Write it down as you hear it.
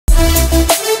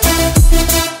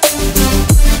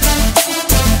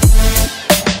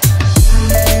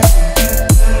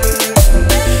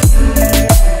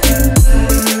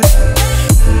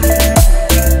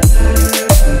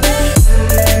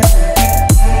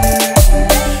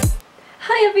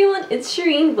everyone, it's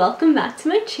Shireen. Welcome back to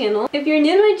my channel. If you're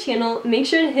new to my channel, make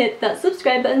sure to hit that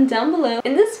subscribe button down below.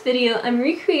 In this video, I'm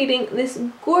recreating this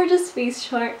gorgeous face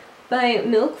chart by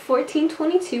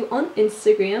MILK1422 on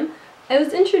Instagram. I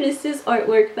was introduced to this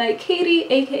artwork by Katie,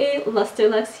 aka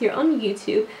Lusterlex, here on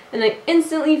YouTube, and I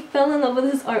instantly fell in love with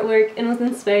this artwork and was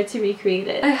inspired to recreate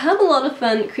it. I had a lot of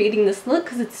fun creating this look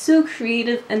because it's so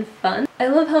creative and fun. I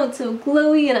love how it's so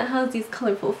glowy and it has these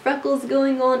colorful freckles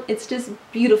going on. It's just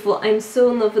beautiful. I'm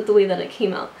so in love with the way that it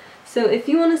came out. So if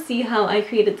you want to see how I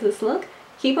created this look,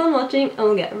 keep on watching and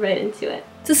we'll get right into it.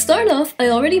 To start off, I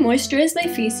already moisturized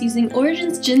my face using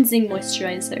Origin's GinZing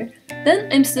Moisturizer.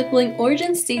 Then I'm stippling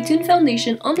Origin's Stay Tuned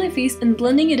foundation on my face and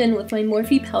blending it in with my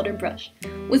Morphe powder brush.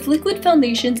 With liquid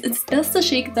foundations, it's best to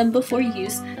shake them before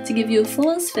use to give you a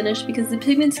flawless finish because the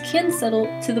pigments can settle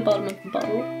to the bottom of the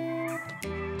bottle.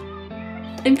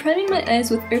 I'm priming my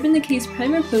eyes with Urban Decay's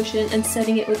Primer Potion and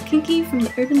setting it with Kinky from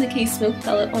the Urban Decay Smoke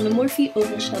Palette on a Morphe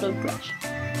Oval Shadow brush.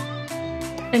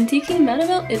 I'm taking Matte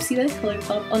About Ipsy by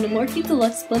Colourpop on a Morphe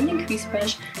Deluxe Blending Crease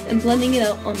brush and blending it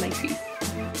out on my crease.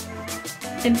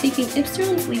 I'm taking Ipster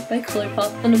and Fleek by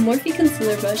Colourpop on a Morphe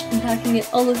Concealer brush and packing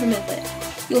it all over my lid.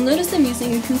 You'll notice I'm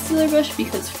using a concealer brush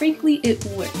because frankly it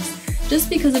works. Just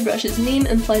because a brush's name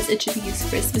implies it should be used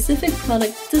for a specific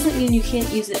product doesn't mean you can't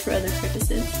use it for other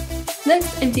purposes.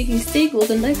 Next, I'm taking Stay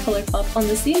Golden by Colourpop on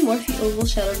the same Morphe Oval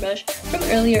Shadow brush from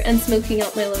earlier and smoking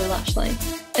out my lower lash line.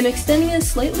 I'm extending it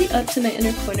slightly up to my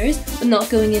inner corners, but not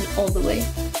going in all the way.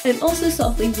 I'm also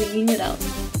softly winging it out.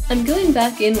 I'm going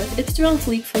back in with Ipster on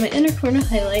Fleek for my inner corner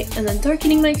highlight and then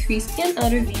darkening my crease and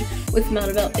outer V with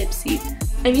Matte About Ipsy.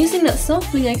 I'm using that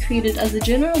soft wing I created as a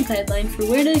general guideline for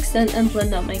where to extend and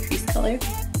blend out my crease color.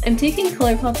 I'm taking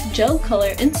Colourpop's Gel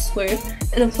Color in Swerve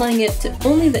and applying it to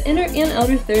only the inner and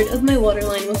outer third of my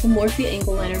waterline with a Morphe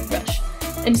Angle Liner brush.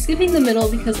 I'm skipping the middle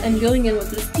because I'm going in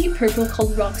with this deep purple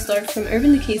called Rockstar from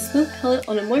Urban Decay's Smoke Palette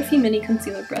on a Morphe Mini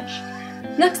Concealer brush.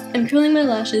 Next, I'm curling my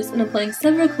lashes and applying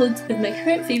several coats of my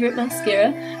current favorite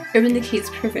mascara, Urban Decay's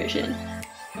Perversion.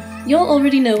 Y'all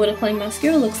already know what applying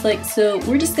mascara looks like, so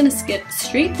we're just gonna skip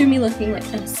straight through me looking like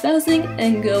I'm spazzing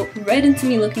and go right into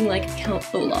me looking like Count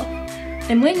Olaf.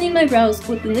 I'm whitening my brows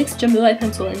with the NYX Jumbo Eye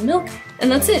Pencil in Milk, and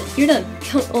that's it, you're done.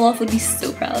 Count Olaf would be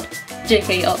so proud.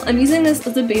 JK y'all, I'm using this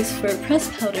as a base for a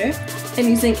pressed powder. I'm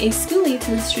using a spoolie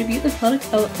to distribute the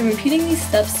product out and repeating these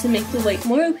steps to make the white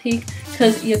more opaque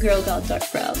cause your girl got dark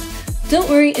brows. Don't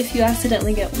worry if you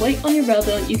accidentally get white on your brow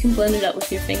bone, you can blend it out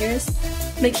with your fingers.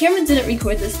 My camera didn't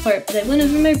record this part, but I went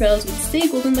over my brows with Stay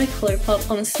Golden by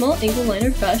Colourpop on a small angle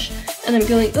liner brush, and I'm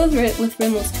going over it with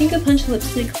Rimmel's Pinka Punch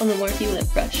lipstick on a Morphe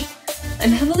lip brush.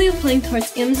 I'm heavily applying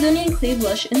Tarte's Amazonian Clay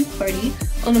Blush in Party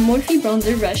on a Morphe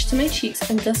bronzer brush to my cheeks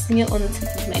and dusting it on the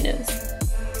tip of my nose.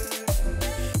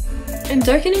 I'm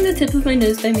darkening the tip of my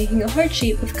nose by making a heart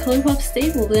shape with Colourpop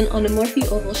Stay Golden on a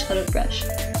Morphe Oval Shadow brush.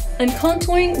 I'm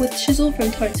contouring with Chisel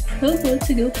from Tarte's Pro Glow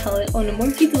To Go palette on a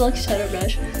Morphe Deluxe Shadow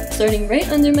brush, starting right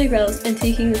under my brows and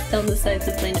taking this down the sides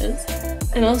of my nose.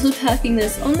 I'm also packing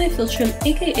this on my Filtrum,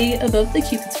 aka above the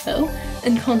Cupid's bow,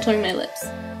 and contouring my lips.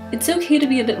 It's okay to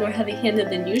be a bit more heavy-handed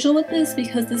than usual with this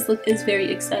because this look is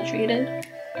very exaggerated.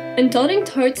 I'm dotting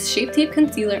Tarte's Shape Tape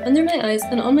Concealer under my eyes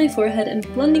and on my forehead and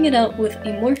blending it out with a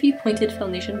Morphe Pointed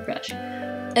Foundation brush.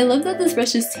 I love that this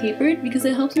brush is tapered because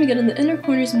it helps me get in the inner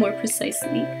corners more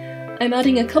precisely. I'm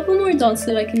adding a couple more dots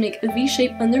so I can make a V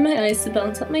shape under my eyes to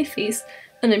balance out my face,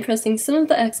 and I'm pressing some of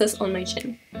the excess on my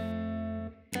chin.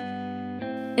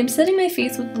 I'm setting my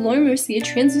face with the Laura Mercier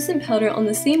translucent powder on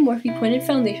the same Morphe Pointed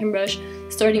Foundation brush,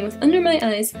 starting with under my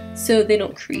eyes so they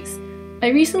don't crease. I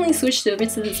recently switched over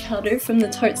to this powder from the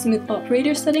Tarte Smooth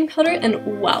Operator setting powder,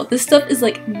 and wow, this stuff is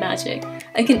like magic.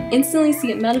 I can instantly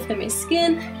see it mattify my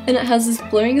skin, and it has this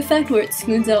blurring effect where it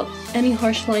smooths out any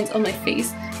harsh lines on my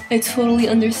face. I totally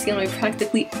understand why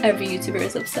practically every YouTuber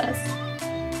is obsessed.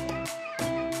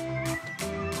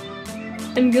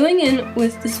 I'm going in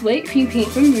with this white cream paint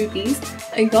from Rubies.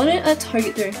 I got it at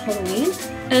Target during Halloween,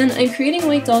 and I'm creating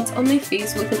white dots on my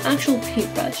face with an actual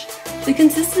paintbrush. The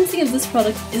consistency of this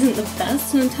product isn't the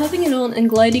best, so I'm tapping it on and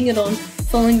gliding it on,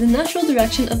 following the natural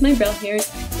direction of my brow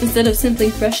hairs instead of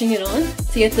simply brushing it on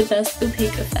to get the best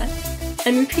opaque effect.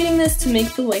 I'm repeating this to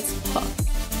make the whites pop.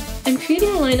 I'm creating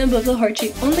a line above the heart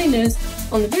shape on my nose,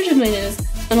 on the bridge of my nose,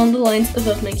 and on the lines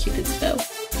above my Cupid's bow.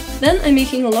 Then I'm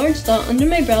making a large dot under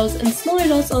my brows and smaller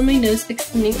dots on my nose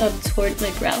extending up toward my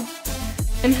brow.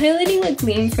 I'm highlighting with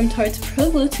Glam from Tarte's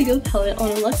Pro Glow To Go palette on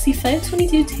a Luxie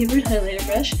 522 tapered highlighter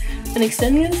brush and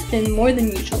extending this in more than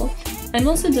usual. I'm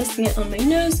also dusting it on my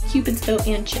nose, Cupid's bow,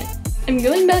 and chin. I'm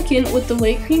going back in with the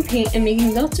white cream paint and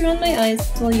making dots around my eyes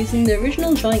while using the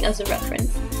original drawing as a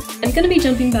reference. I'm gonna be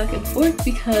jumping back and forth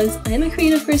because I am a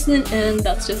creative person and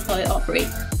that's just how I operate.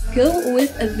 Go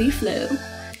with the flow.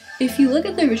 If you look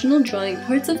at the original drawing,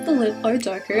 parts of the lip are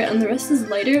darker and the rest is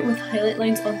lighter with highlight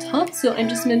lines on top, so I'm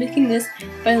just mimicking this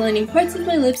by lining parts of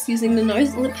my lips using the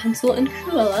NARS lip pencil and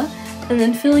Cruella, and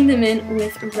then filling them in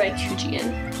with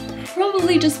Raikujian.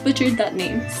 Probably just butchered that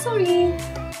name, sorry!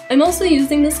 I'm also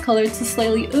using this color to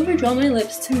slightly overdraw my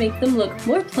lips to make them look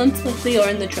more plumped like they are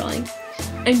in the drawing.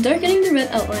 I'm darkening the red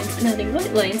outlines and adding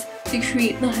white lines to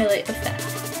create the highlight effect.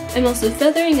 I'm also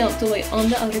feathering out the white on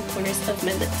the outer corners of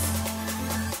my lips.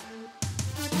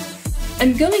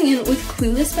 I'm going in with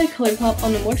Clueless by Colourpop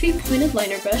on a Morphe pointed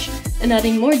liner brush and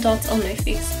adding more dots on my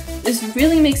face. This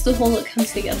really makes the whole look come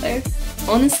together.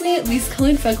 Honestly, these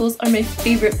colored freckles are my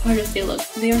favorite part of the look.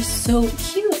 They are so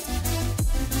cute!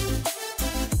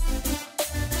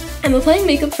 I'm applying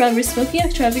Makeup Forever Smoky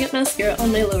Extravagant Mascara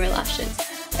on my lower lashes.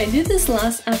 I do this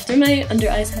last after my under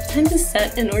eyes have time to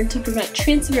set in order to prevent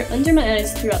transfer under my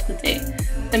eyes throughout the day.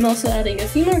 I'm also adding a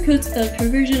few more coats of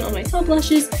Perversion on my top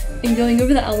lashes and going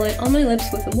over the outline on my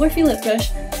lips with a Morphe lip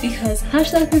brush because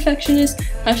 #perfectionist,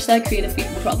 #creative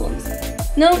people problems.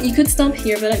 Now, you could stop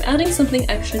here, but I'm adding something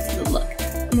extra to the look.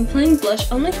 I'm applying blush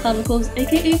on my clavicles,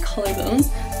 aka collarbones,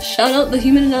 shout out the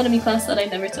human anatomy class that I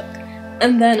never took.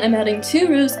 And then I'm adding 2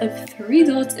 rows of 3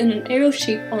 dots in an arrow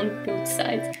shape on both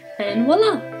sides. And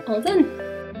voila! All done!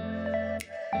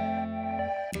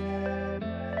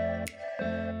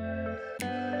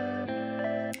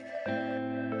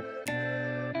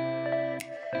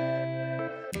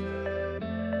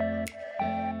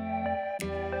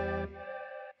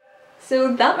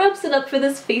 So that wraps it up for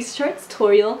this face chart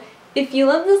tutorial. If you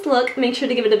love this look, make sure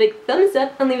to give it a big thumbs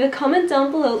up and leave a comment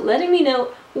down below letting me know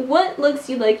what looks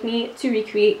you'd like me to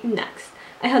recreate next.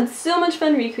 I had so much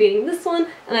fun recreating this one,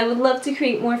 and I would love to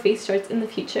create more face charts in the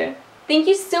future. Thank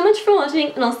you so much for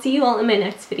watching, and I'll see you all in my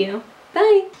next video.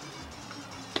 Bye!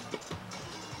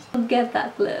 Get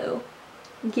that glow.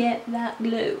 Get that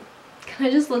glow. Can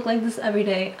I just look like this every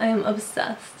day? I am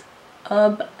obsessed.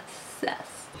 Obsessed.